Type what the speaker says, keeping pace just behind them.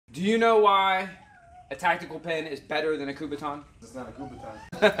Do you know why a tactical pen is better than a Kubotan? It's not a Kubotan.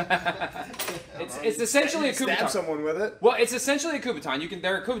 it's essentially a Kubotan. Stab someone with it? Well, it's essentially a Kubotan.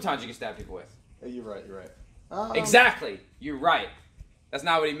 There are Kubotans you can stab people with. You're right, you're right. Exactly. You're right. That's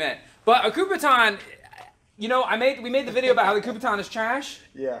not what he meant. But a Kubotan, you know, we made the video about how the Kubotan is trash.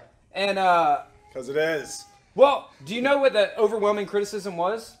 Yeah. And because it is. Well, do you know what the overwhelming criticism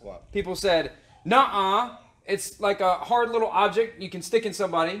was? What? People said, "Nuh-uh, it's like a hard little object you can stick in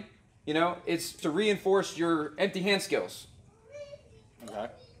somebody. You know, it's to reinforce your empty hand skills." Okay.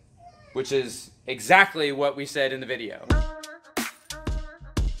 Which is exactly what we said in the video.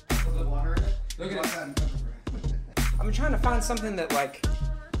 Look at that. I'm trying to find something that like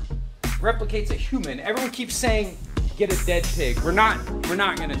replicates a human. Everyone keeps saying, "Get a dead pig." We're not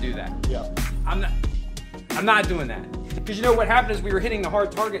gonna do that. Yeah. I'm not doing that. Because you know what happened is we were hitting the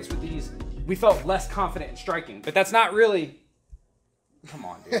hard targets with these. We felt less confident in striking, but that's not really. Come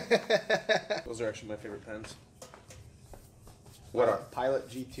on, dude. Those are actually my favorite pens. What are? Pilot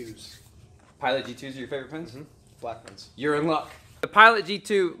G2s. Pilot G2s are your favorite pens? Mm-hmm. Black pens. You're in luck. The Pilot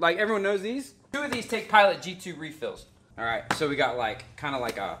G2, like everyone knows these. 2 of these take Pilot G2 refills. All right, so we got like kind of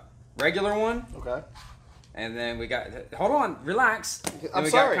like a regular one. Okay. And then we got, hold on, relax. I'm we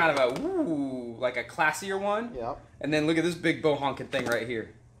sorry. got kind of a, ooh, like a classier one. Yeah. And then look at this big bow honking thing right here.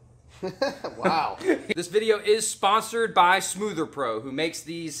 Wow. This video is sponsored by Smootherpro, who makes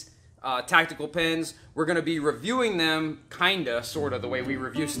these tactical pens. We're gonna be reviewing them, kinda, sorta, the way we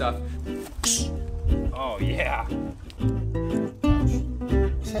review stuff. Oh yeah.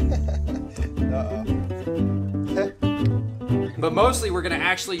 But mostly we're gonna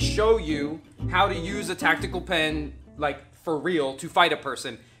actually show you how to use a tactical pen, like for real, to fight a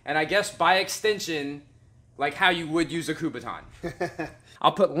person. And I guess by extension, like how you would use a Kubotan.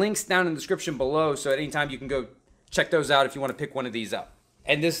 I'll put links down in the description below, so at any time you can go check those out if you want to pick one of these up.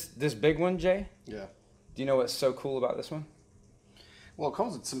 And this big one, Jay? Yeah. Do you know what's so cool about this one? Well, it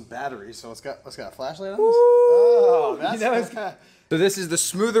comes with some batteries, so it's got a flashlight on Ooh, this. Oh, that's you know, so this is the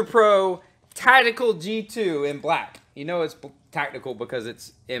Smootherpro Tactical G2 in black. You know it's tactical because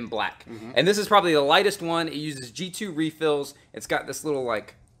it's in black. Mm-hmm. And this is probably the lightest one. It uses G2 refills. It's got this little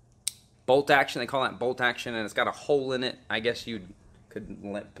like bolt action. They call that bolt action, and it's got a hole in it. I guess you could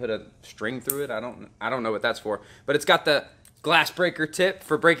put a string through it. I don't know what that's for. But it's got the glass breaker tip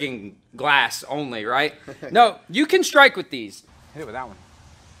for breaking glass only, right? No, you can strike with these. Hit it with that one.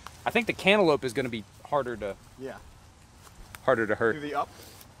 I think the cantaloupe is going to be harder to hurt. Do the up?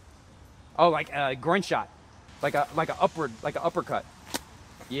 Oh, like a groin shot, like a uppercut.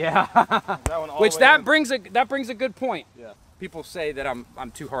 Yeah. That one all Which the way that in. brings a good point. Yeah. People say that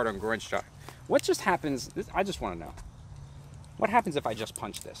I'm too hard on groin shot. What just happens? I just want to know. What happens if I just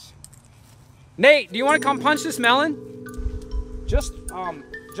punch this? Nate, do you want to come punch this melon? Just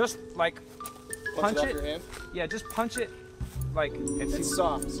like punch off it. your hand? Yeah, just punch it. Like It's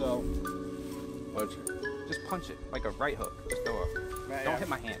soft, so punch it. Just punch it like a right hook. Just go up. Don't hit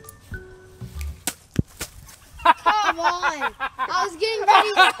my hand. Come on! I was getting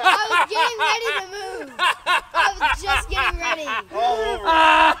ready to move. I was just getting ready. All over.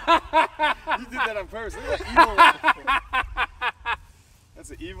 You did that on purpose. Look at that evil laugh.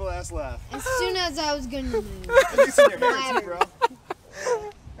 That's an evil ass laugh. As soon as I was gonna move. It's in your hair too, bro.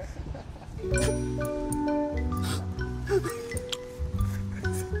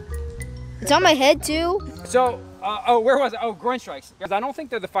 It's on my head too. So, where was it? Oh, groin strikes. Because I don't think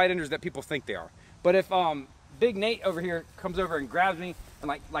they're the fight enders that people think they are. But if Big Nate over here comes over and grabs me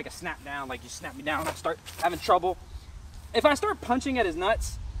and like a snap down, like you snap me down, I start having trouble. If I start punching at his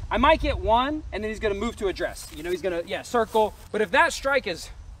nuts, I might get one, and then he's gonna move to address. You know, he's gonna circle. But if that strike is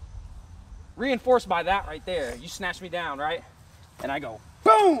reinforced by that right there, you snatch me down, right? And I go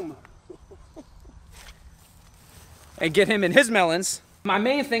boom, and get him in his melons. My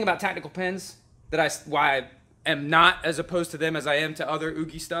main thing about tactical pens why I am not as opposed to them as I am to other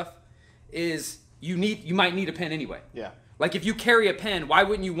Oogie stuff is you might need a pen anyway. Yeah. Like if you carry a pen, why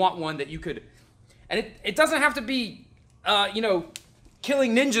wouldn't you want one that you could, and it doesn't have to be, you know,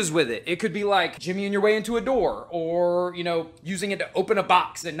 killing ninjas with it. It could be like jimmying your way into a door or, you know, using it to open a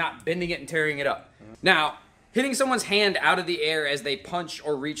box and not bending it and tearing it up. Mm-hmm. Now, hitting someone's hand out of the air as they punch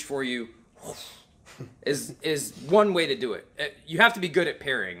or reach for you is one way to do it. You have to be good at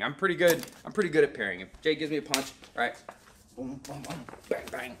parrying. I'm pretty good at parrying. If Jay gives me a punch, right? Boom, boom, boom, bang,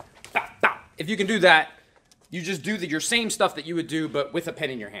 bang, bop, bop. If you can do that, you just do your same stuff that you would do, but with a pen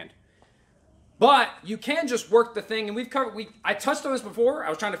in your hand. But you can just work the thing, and I touched on this before. I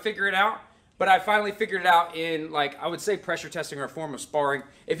was trying to figure it out, but I finally figured it out in, like, I would say pressure testing or a form of sparring.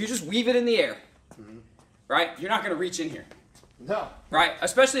 If you just weave it in the air, right? You're not going to reach in here. No. Right?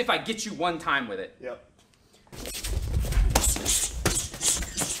 Especially if I get you one time with it. Yep.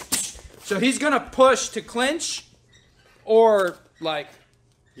 So he's going to push to clinch or like...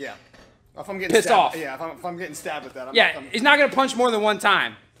 Yeah. If I'm getting Piss stabbed, off. Yeah, if I'm getting stabbed with that. He's not going to punch more than one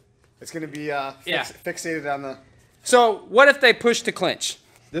time. It's going to be fixated on the... So what if they push to clinch?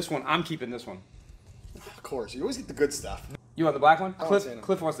 This one, I'm keeping this one. Of course. You always get the good stuff. You want the black one?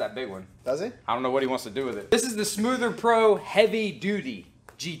 Cliff Wants that big one. Does he? I don't know what he wants to do with it. This is the Smootherpro Heavy Duty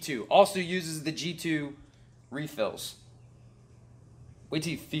G2. Also uses the G2 refills. Wait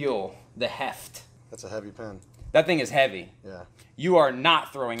till you feel the heft. That's a heavy pen. That thing is heavy. Yeah. You are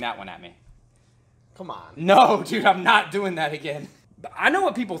not throwing that one at me. Come on. No, dude, I'm not doing that again. But I know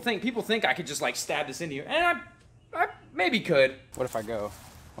what people think. People think I could just like stab this into you. And I maybe could. What if I go?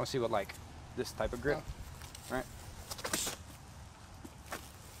 I want to see what like this type of grip. Right?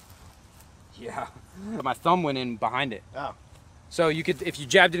 Yeah. My thumb went in behind it. Oh. So you could, if you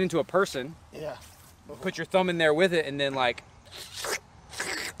jabbed it into a person, Yeah. put your thumb in there with it and then like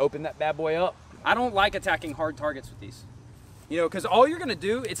open that bad boy up. I don't like attacking hard targets with these. You know, because all you're going to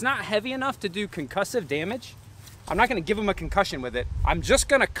do, it's not heavy enough to do concussive damage. I'm not going to give him a concussion with it. I'm just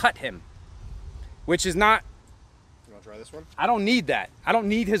going to cut him, which is not... You want to try this one? I don't need that. I don't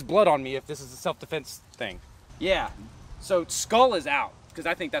need his blood on me if this is a self-defense thing. Yeah. So skull is out, because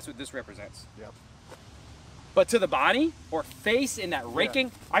I think that's what this represents. Yep. But to the body or face in that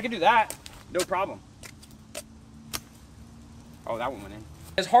raking, I can do that. No problem. Oh, that one went in.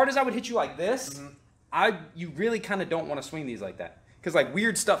 As hard as I would hit you like this, you really kind of don't want to swing these like that. Because like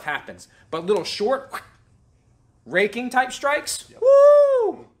weird stuff happens. But little short raking type strikes,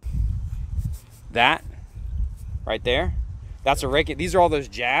 woo! That right there, that's a raking. These are all those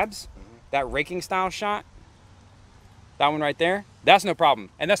jabs. That raking style shot, that one right there, that's no problem.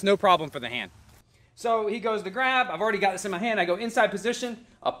 And that's no problem for the hand. So he goes to grab. I've already got this in my hand. I go inside position.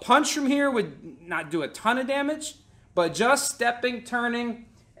 A punch from here would not do a ton of damage, but just stepping, turning,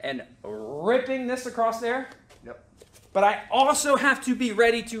 and ripping this across there. Yep. But I also have to be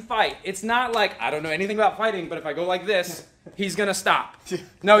ready to fight. It's not like, I don't know anything about fighting, but if I go like this, he's going to stop.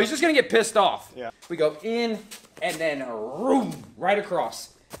 No, he's just going to get pissed off. Yeah. We go in and then right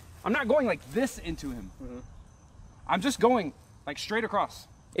across. I'm not going like this into him. I'm just going like straight across.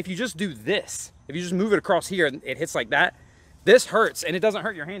 If you just do this, if you just move it across here and it hits like that, this hurts and it doesn't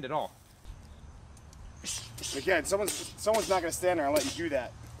hurt your hand at all. Again, someone's not going to stand there and let you do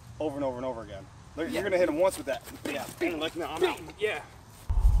that over and over and over again. You're going to hit him once with that. Yeah. Like, no, I'm out. Yeah.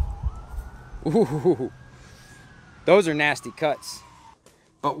 Ooh, those are nasty cuts.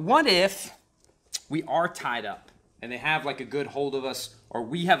 But what if we are tied up and they have like a good hold of us, or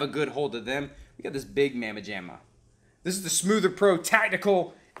we have a good hold of them? We got this big mamma jamma. This is the Smootherpro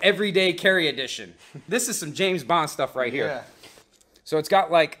Tactical Everyday Carry Edition. This is some James Bond stuff right here. Yeah. So it's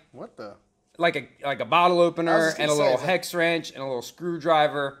got like What the? like a bottle opener and a little hex wrench and a little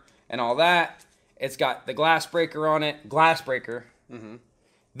screwdriver and all that. It's got the glass breaker on it. Glass breaker.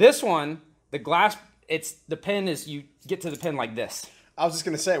 This one, the pen is, you get to the pen like this. I was just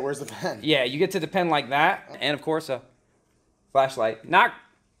going to say, where's the pen? Yeah, you get to the pen like that. And of course, a flashlight.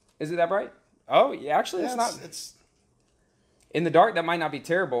 Is it that bright? Oh, yeah, actually, it's not. It's. In the dark, that might not be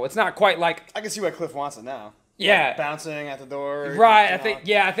terrible. It's not quite like. I can see why Cliff wants it now. Yeah. Like bouncing at the door. Right. I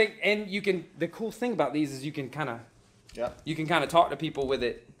think, and you can, the cool thing about these is you can kind of, you can kind of talk to people with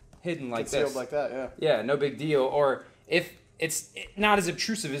it hidden like this. Concealed like that, yeah. Yeah, no big deal. Or if it's not as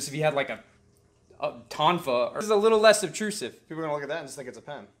obtrusive as if you had like a tonfa. It's a little less obtrusive. People are going to look at that and just think it's a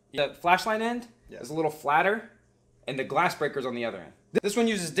pen. The flashlight end is a little flatter, and the glass breaker's on the other end. This one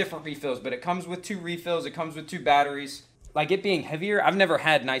uses different refills, but it comes with 2 refills. It comes with 2 batteries. Like it being heavier, I've never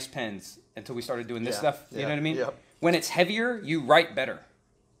had nice pens until we started doing this stuff. You know what I mean? Yep. When it's heavier, you write better.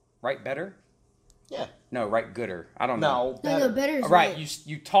 Write better? Yeah. No, write gooder. I don't know. No, better is Right,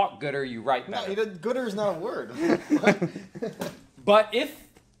 you talk gooder, you write better. No, gooder is not a word. But if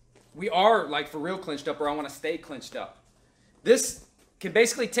we are like for real clinched up, or I want to stay clinched up, this can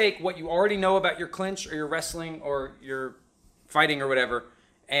basically take what you already know about your clinch or your wrestling or your fighting or whatever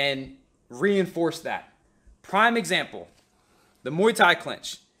and reinforce that. Prime example, the Muay Thai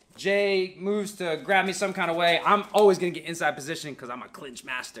clinch. Jay moves to grab me some kind of way. I'm always going to get inside position because I'm a clinch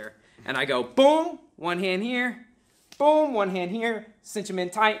master. And I go, boom, one hand here, boom, one hand here, cinch him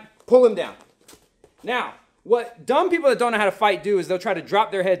in tight, pull him down. Now, what dumb people that don't know how to fight do is they'll try to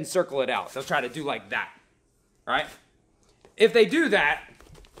drop their head and circle it out. They'll try to do like that, right? If they do that,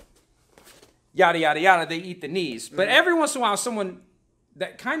 yada, yada, yada, they eat the knees. But every once in a while, someone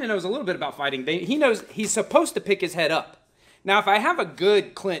that kind of knows a little bit about fighting, he knows he's supposed to pick his head up. Now, if I have a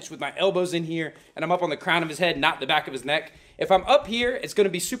good clinch with my elbows in here and I'm up on the crown of his head, not the back of his neck, If I'm up here, it's going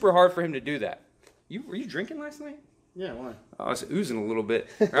to be super hard for him to do that. Were you drinking last night? Yeah, why? Oh, it's oozing a little bit,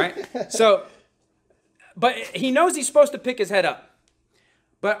 right? So, but he knows he's supposed to pick his head up.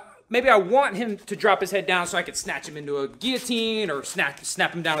 But maybe I want him to drop his head down so I could snatch him into a guillotine or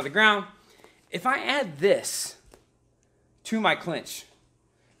snap him down to the ground. If I add this to my clinch,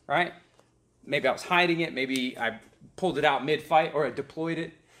 right? Maybe I was hiding it. Maybe I pulled it out mid-fight or I deployed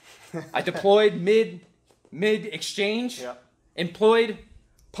it. I deployed mid-exchange, employed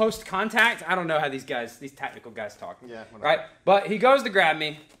post-contact. I don't know how these tactical guys talk. Yeah, whatever. Right? But he goes to grab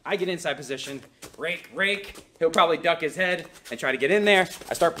me. I get inside position. Rake. He'll probably duck his head and try to get in there.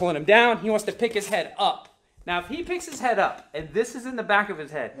 I start pulling him down. He wants to pick his head up. Now, if he picks his head up, and this is in the back of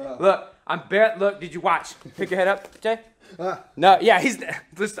his head. Look, look, did you watch? Pick your head up, Jay? No, yeah,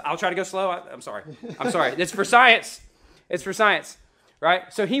 listen, I'll try to go slow. I'm sorry. It's for science. It's for science,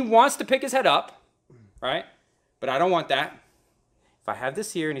 right? So he wants to pick his head up, right? But I don't want that. If I have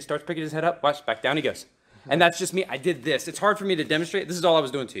this here and he starts picking his head up, watch, back down he goes. And that's just me. I did this. It's hard for me to demonstrate. This is all I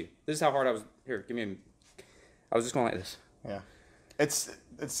was doing to you. This is how hard I was. Here, give me I was just going like this. Yeah. It's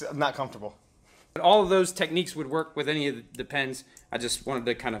not comfortable. All of those techniques would work with any of the pens. I just wanted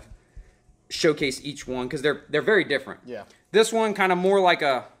to kind of showcase each one because they're very different. Yeah. This one kind of more like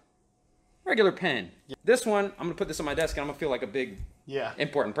a regular pen. Yeah. This one, I'm gonna put this on my desk and I'm gonna feel like a big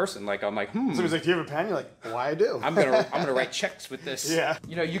important person. Like I'm like, So he's like, do you have a pen? You're like, why I do? I'm gonna write checks with this. Yeah.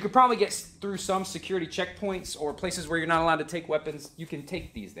 You know, you could probably get through some security checkpoints or places where you're not allowed to take weapons. You can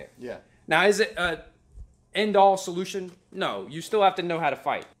take these there. Yeah. Now, is it a end-all solution? No, you still have to know how to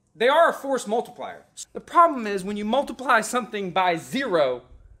fight. They are a force multiplier. The problem is when you multiply something by 0,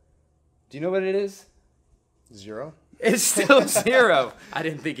 do you know what it is? 0? It's still 0. I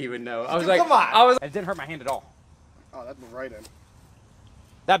didn't think he would know. I was like, come on. It didn't hurt my hand at all. Oh, that went right in.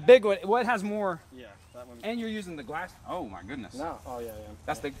 That big one, what has more? Yeah, that one. And you're using the glass. Oh my goodness. No. Oh yeah.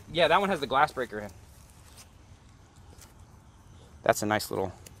 That's that one has the glass breaker in. That's a nice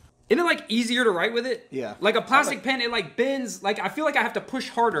little. Isn't it like easier to write with it? Yeah. Like a plastic pen, it like bends. Like I feel like I have to push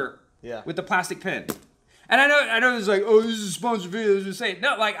harder. With the plastic pen. And I know it's like, oh, this is a sponsored video. Just say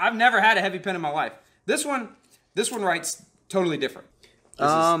no. Like I've never had a heavy pen in my life. This one writes totally different.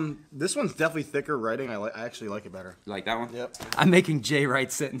 This one's definitely thicker writing. I actually like it better. You like that one? Yep. I'm making Jay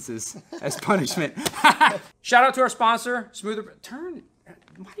write sentences as punishment. Shout out to our sponsor, Smootherpro.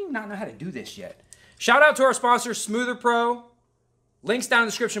 Why do you not know how to do this yet? Shout out to our sponsor, Smootherpro. Links down in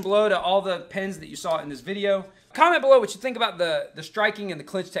the description below to all the pens that you saw in this video. Comment below what you think about the striking and the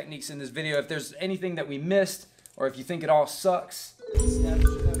clinch techniques in this video. If there's anything that we missed, or if you think it all sucks.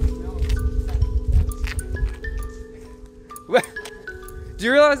 Do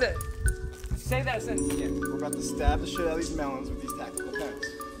you realize that? Say that sentence again. We're about to stab the shit out of these melons with these tactical pens.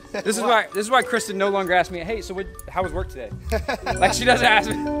 This is why Kristen no longer asks me, hey, so how was work today? Like she doesn't ask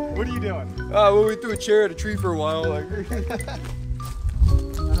me. What are you doing? Oh, well, we threw a chair at a tree for a while. Like.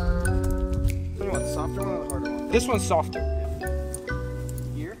 You want the softer one or the harder one? This one's softer.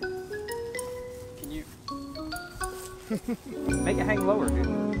 Here? Can you make it hang lower, dude?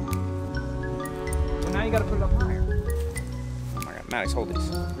 Well, now you gotta put it up higher. Oh my God, Maddox, hold these.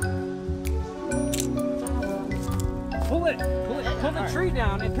 Pull the tree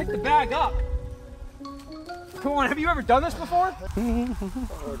down and pick the bag up. Come on, have you ever done this before? How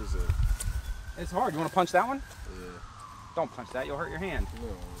hard is it? It's hard. You want to punch that one? Yeah. Don't punch that. You'll hurt your hand. No.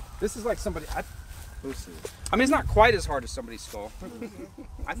 This is like somebody. Let's see. I mean, it's not quite as hard as somebody's skull.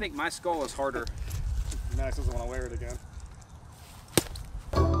 I think my skull is harder. Max doesn't want to wear it again.